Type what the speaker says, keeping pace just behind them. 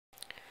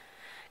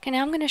Okay,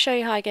 now I'm going to show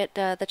you how I get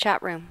the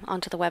chat room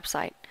onto the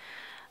website.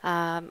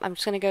 I'm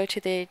just going to go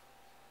to the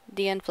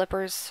DN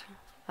Flippers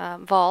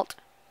vault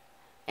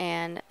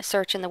and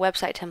search in the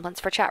website templates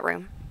for chat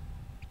room.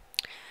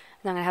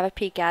 And I'm going to have a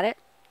peek at it,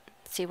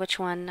 see which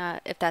one,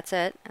 if that's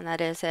it, and that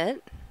is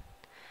it.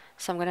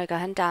 So I'm going to go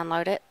ahead and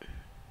download it.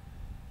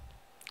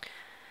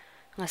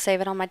 I'm going to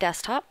save it on my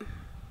desktop.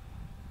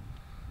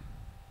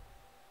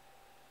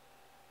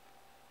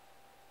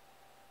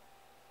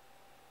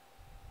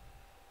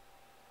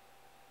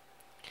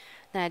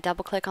 Then I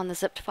double click on the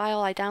zipped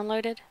file I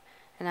downloaded,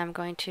 and I'm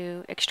going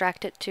to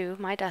extract it to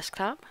my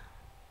desktop.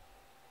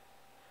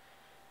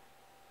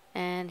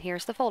 And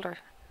here's the folder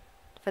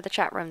for the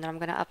chat room that I'm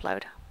going to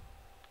upload.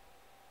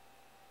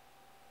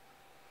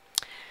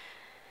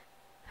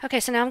 Okay,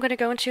 so now I'm going to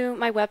go into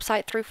my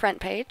website through front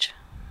page.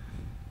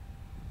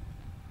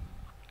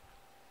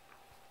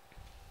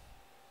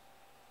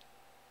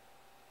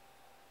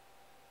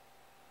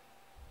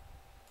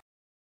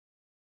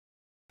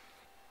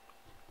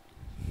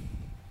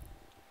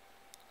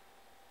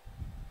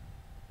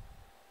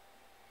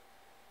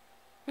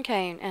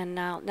 Okay, and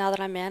now that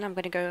I'm in, I'm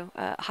going to go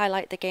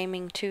highlight the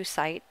Gaming 2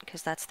 site,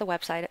 because that's the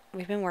website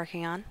we've been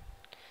working on.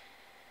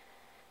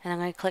 And I'm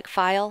going to click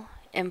File,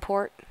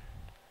 Import,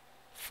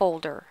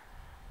 Folder.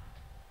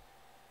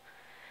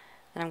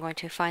 Then I'm going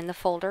to find the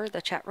folder,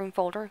 the chat room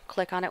folder,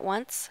 click on it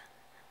once.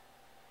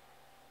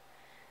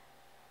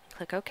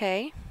 Click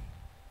OK.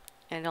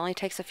 And it only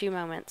takes a few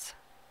moments.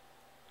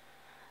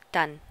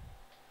 Done.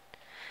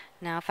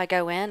 Now if I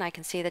go in, I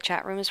can see the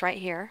chat room is right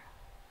here.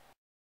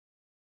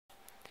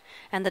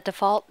 And the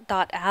default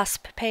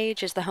 .asp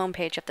page is the home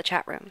page of the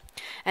chat room.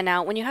 And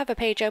now when you have a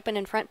page open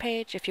in front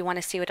page, if you want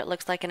to see what it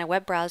looks like in a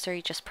web browser,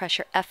 you just press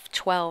your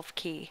F12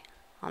 key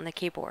on the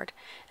keyboard,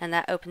 and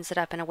that opens it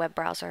up in a web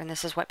browser, and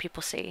this is what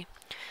people see.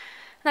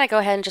 Then I go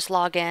ahead and just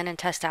log in and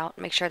test out,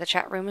 make sure the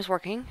chat room is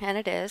working, and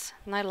it is,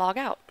 and I log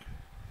out.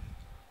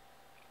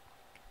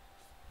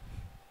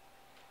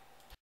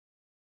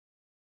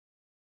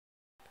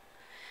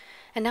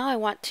 And now I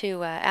want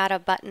to add a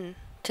button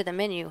to the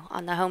menu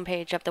on the home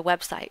page of the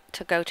website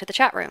to go to the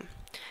chat room.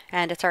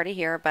 And it's already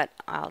here, but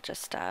I'll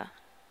just,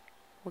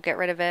 we'll get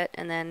rid of it,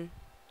 and then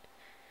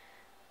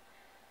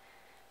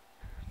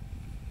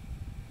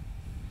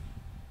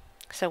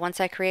so once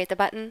I create the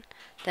button,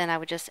 then I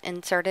would just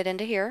insert it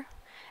into here,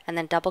 and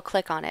then double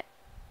click on it.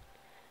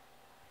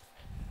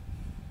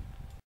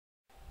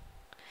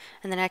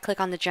 And then I click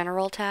on the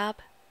General tab,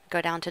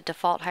 go down to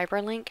Default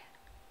Hyperlink,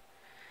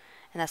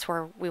 and that's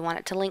where we want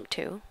it to link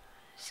to,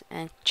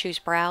 and choose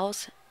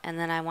Browse, and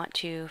then I want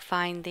to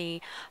find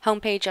the home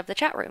page of the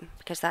chat room,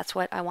 because that's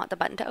what I want the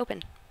button to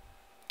open.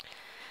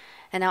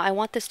 And now I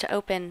want this to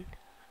open,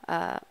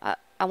 I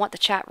want the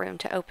chat room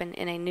to open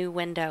in a new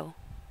window,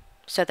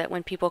 so that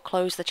when people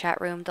close the chat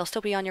room, they'll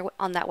still be on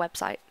that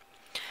website.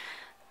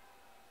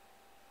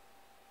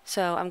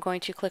 So I'm going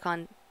to click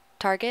on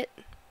Target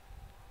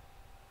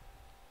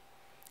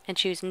and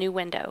choose New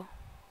Window.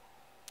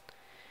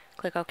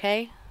 Click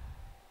OK,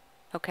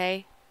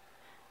 OK,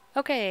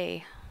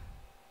 OK.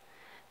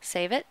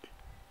 Save it.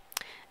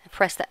 And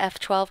press the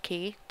F12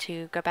 key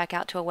to go back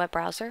out to a web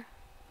browser.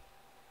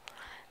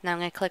 Now I'm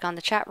going to click on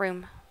the chat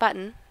room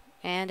button,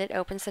 and it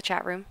opens the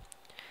chat room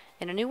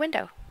in a new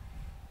window.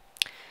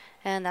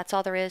 And that's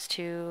all there is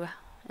to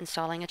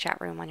installing a chat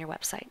room on your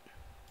website.